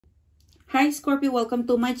Hi Scorpio, welcome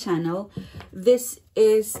to my channel. This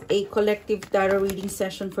is a collective tarot reading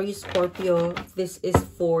session for you, Scorpio. This is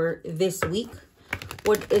for this week.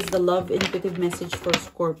 What is the love intuitive message for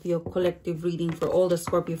Scorpio? Collective reading for all the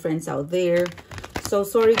Scorpio friends out there. So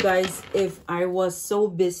sorry guys if I was so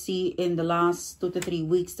busy in the last 2 to 3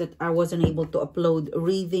 weeks that I wasn't able to upload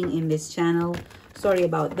reading in this channel. Sorry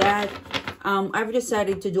about that. I've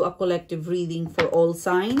decided to do a collective reading for all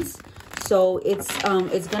signs. So it's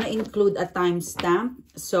gonna include a timestamp.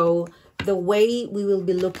 So the way we will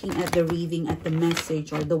be looking at the reading, at the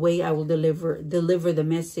message, or the way I will deliver the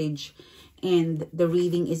message and the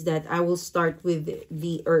reading is that I will start with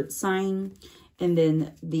the earth sign and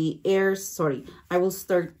then the air. Sorry, I will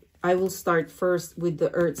start first with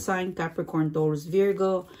the earth sign, Capricorn, Taurus,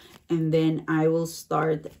 Virgo, and then I will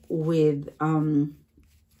start with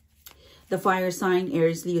the fire sign,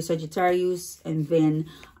 Aries, Leo, Sagittarius, and then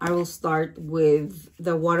I will start with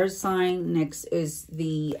the water sign. Next is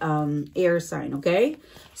the air sign, okay?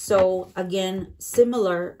 So again,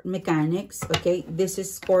 similar mechanics, okay? This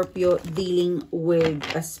is Scorpio dealing with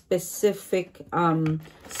a specific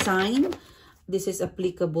sign. This is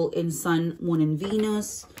applicable in Sun, Moon, and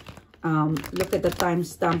Venus. Look at the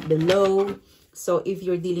timestamp below. So if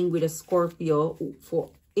you're dealing with a Scorpio,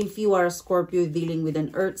 if you are a Scorpio dealing with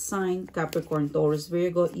an earth sign, Capricorn, Taurus,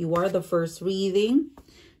 Virgo, you are the first reading.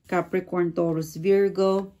 Capricorn, Taurus,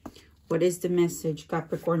 Virgo. What is the message?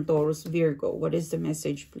 Capricorn, Taurus, Virgo. What is the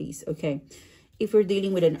message, please? Okay. If you're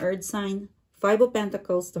dealing with an earth sign, Five of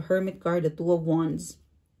Pentacles, the Hermit card, the Two of Wands.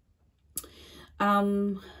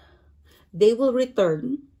 They will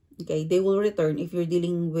return. Okay. They will return. If you're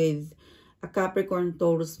dealing with a Capricorn,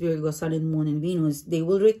 Taurus, Virgo, Sun, and Moon, and Venus, they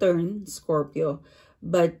will return, Scorpio.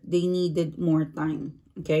 But they needed more time,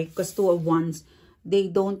 okay? Because Two of Wands, they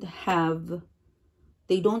don't know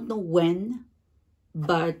when,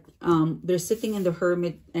 but they're sitting in the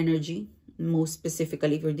Hermit energy, most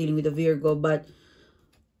specifically if you're dealing with a Virgo. But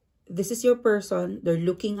this is your person. They're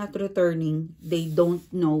looking at returning. They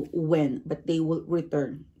don't know when, but they will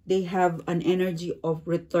return. They have an energy of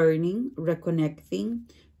returning, reconnecting,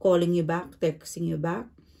 calling you back, texting you back,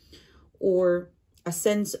 or a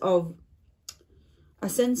sense of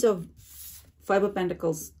Five of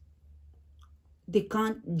Pentacles. They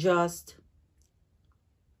can't just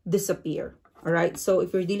disappear. All right. So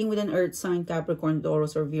if you're dealing with an earth sign, Capricorn,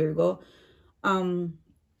 Taurus, or Virgo, in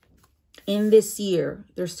this year,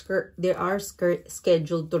 they are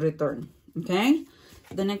scheduled to return. Okay.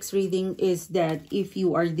 The next reading is that if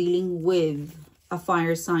you are dealing with a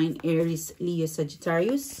fire sign, Aries, Leo,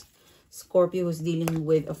 Sagittarius. Scorpio is dealing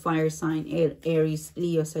with a fire sign, Aries,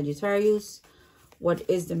 Leo, Sagittarius. What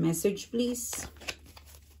is the message, please?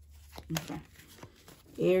 Okay.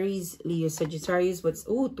 Aries, Leo, Sagittarius. What's...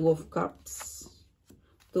 Oh, Two of Cups.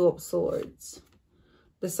 Two of Swords.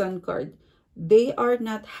 The Sun card. They are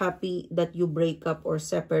not happy that you break up or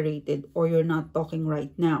separated or you're not talking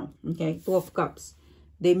right now. Okay. Two of Cups.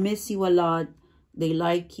 They miss you a lot. They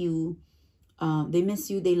like you. They miss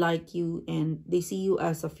you. They like you. And they see you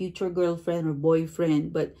as a future girlfriend or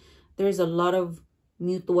boyfriend. But there's a lot of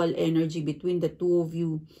mutual energy between the two of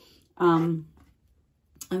you. I'm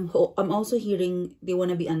also hearing they want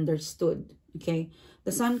to be understood. Okay,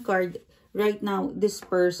 the Sun card right now, this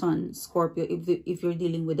person, Scorpio, if you're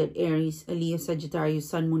dealing with an Aries, a Leo, Sagittarius,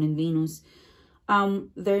 Sun, Moon, and Venus,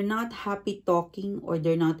 they're not happy talking or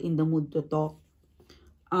they're not in the mood to talk.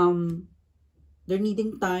 They're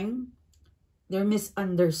needing time. They're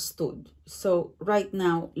misunderstood. So right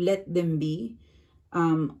now, let them be.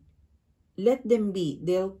 Let them be.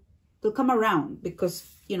 They'll come around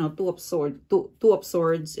because, you know, two of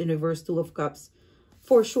swords in reverse, Two of Cups.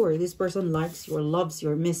 For sure, this person likes you or loves you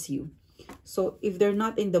or miss you. So if they're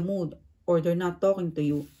not in the mood or they're not talking to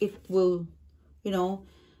you, it will, you know,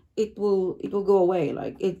 it will go away.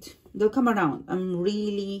 Like they'll come around. I'm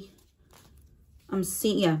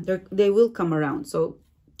seeing, yeah, they will come around. So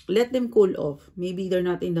let them cool off. Maybe they're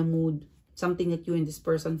not in the mood. Something that you and this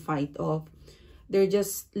person fight off. They're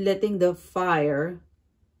just letting the fire,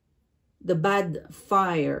 the bad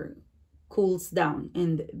fire, cools down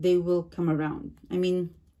and they will come around. I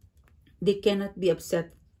mean, they cannot be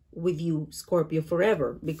upset with you, Scorpio,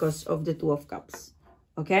 forever because of the Two of Cups.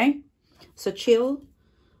 Okay? So chill.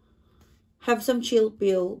 Have some chill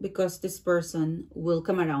pill because this person will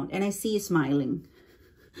come around. And I see you smiling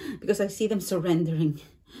because I see them surrendering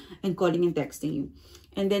and calling and texting you.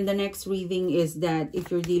 And then the next reading is that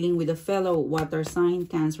if you're dealing with a fellow water sign,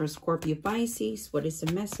 Cancer, Scorpio, Pisces, what is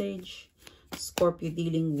the message? Scorpio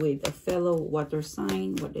dealing with a fellow water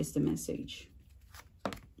sign, what is the message?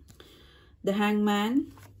 The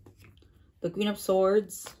Hangman, the Queen of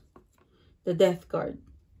Swords, The Death card.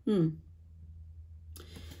 The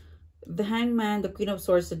Hangman, the Queen of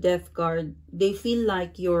Swords, the Death card. They feel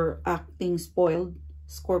like you're acting spoiled,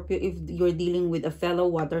 Scorpio. If you're dealing with a fellow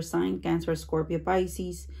water sign, Cancer, Scorpio,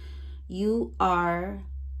 Pisces, you are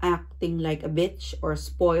acting like a bitch or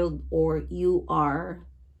spoiled, or you're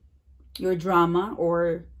drama,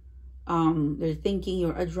 or they're thinking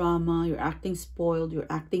you're a drama, you're acting spoiled, you're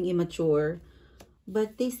acting immature,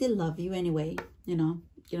 but they still love you anyway. You know,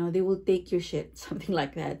 they will take your shit, something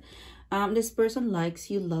like that. This person likes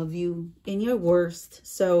you, love you in your worst,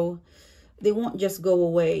 so they won't just go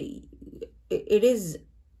away.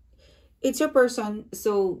 It's your person,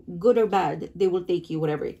 so good or bad, they will take you,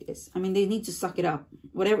 whatever it is. I mean, they need to suck it up.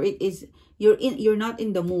 Whatever it is, you're not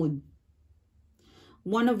in the mood.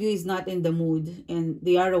 One of you is not in the mood, and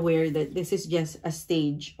they are aware that this is just a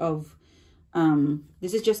stage of,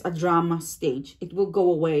 this is just a drama stage. It will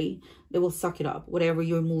go away. They will suck it up. Whatever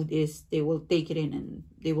your mood is, they will take it in and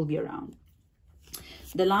they will be around.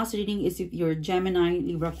 The last reading is if you're Gemini,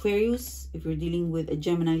 Libra, Aquarius. If you're dealing with a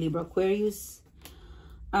Gemini, Libra, Aquarius.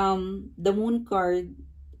 The Moon card,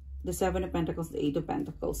 the Seven of Pentacles, the Eight of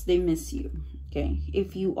Pentacles, they miss you. Okay,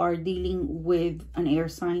 if you are dealing with an air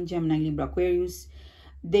sign, Gemini, Libra, Aquarius,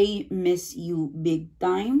 they miss you big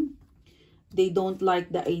time. They don't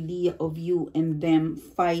like the idea of you and them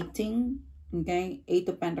fighting. Okay, Eight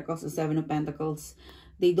of Pentacles, the Seven of Pentacles,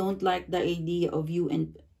 they don't like the idea of you,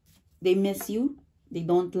 and they miss you. They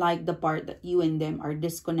don't like the part that you and them are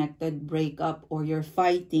disconnected, break up, or you're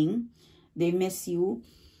fighting. They miss you.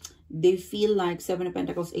 They feel like Seven of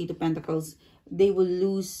Pentacles, Eight of Pentacles, they will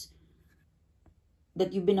lose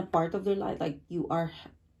that you've been a part of their life. Like you are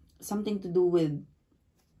something to do with,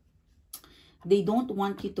 they don't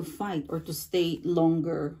want you to fight or to stay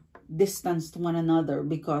longer distance to one another,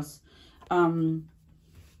 because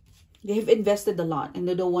they have invested a lot and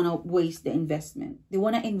they don't want to waste the investment. They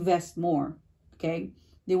want to invest more, okay?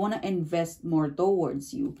 They want to invest more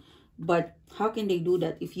towards you. But how can they do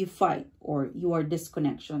that if you fight or you are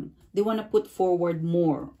disconnection? They want to put forward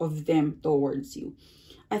more of them towards you.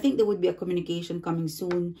 I think there would be a communication coming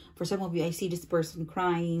soon. For some of you, I see this person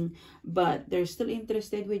crying, but they're still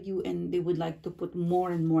interested with you and they would like to put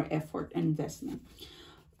more and more effort and investment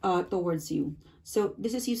towards you. So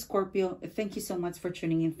this is you, Scorpio. Thank you so much for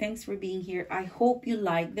tuning in. Thanks for being here. I hope you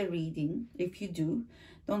like the reading. If you do,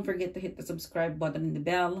 don't forget to hit the subscribe button and the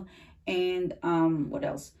bell. And what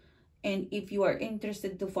else? And if you are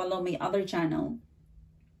interested to follow my other channel,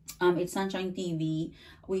 it's Sunshine TV.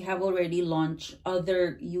 We have already launched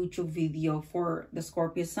other YouTube video for the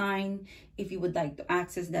Scorpio sign. If you would like to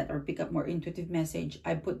access that or pick up more intuitive message,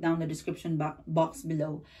 I put down the description box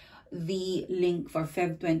below the link for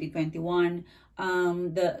Feb 2021.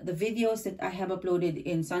 The videos that I have uploaded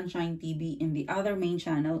in Sunshine TV in the other main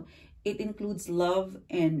channel, it includes love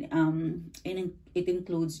and it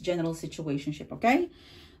includes general situationship, okay?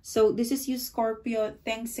 So this is you, Scorpio.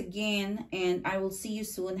 Thanks again, and I will see you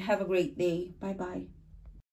soon. Have a great day. Bye-bye.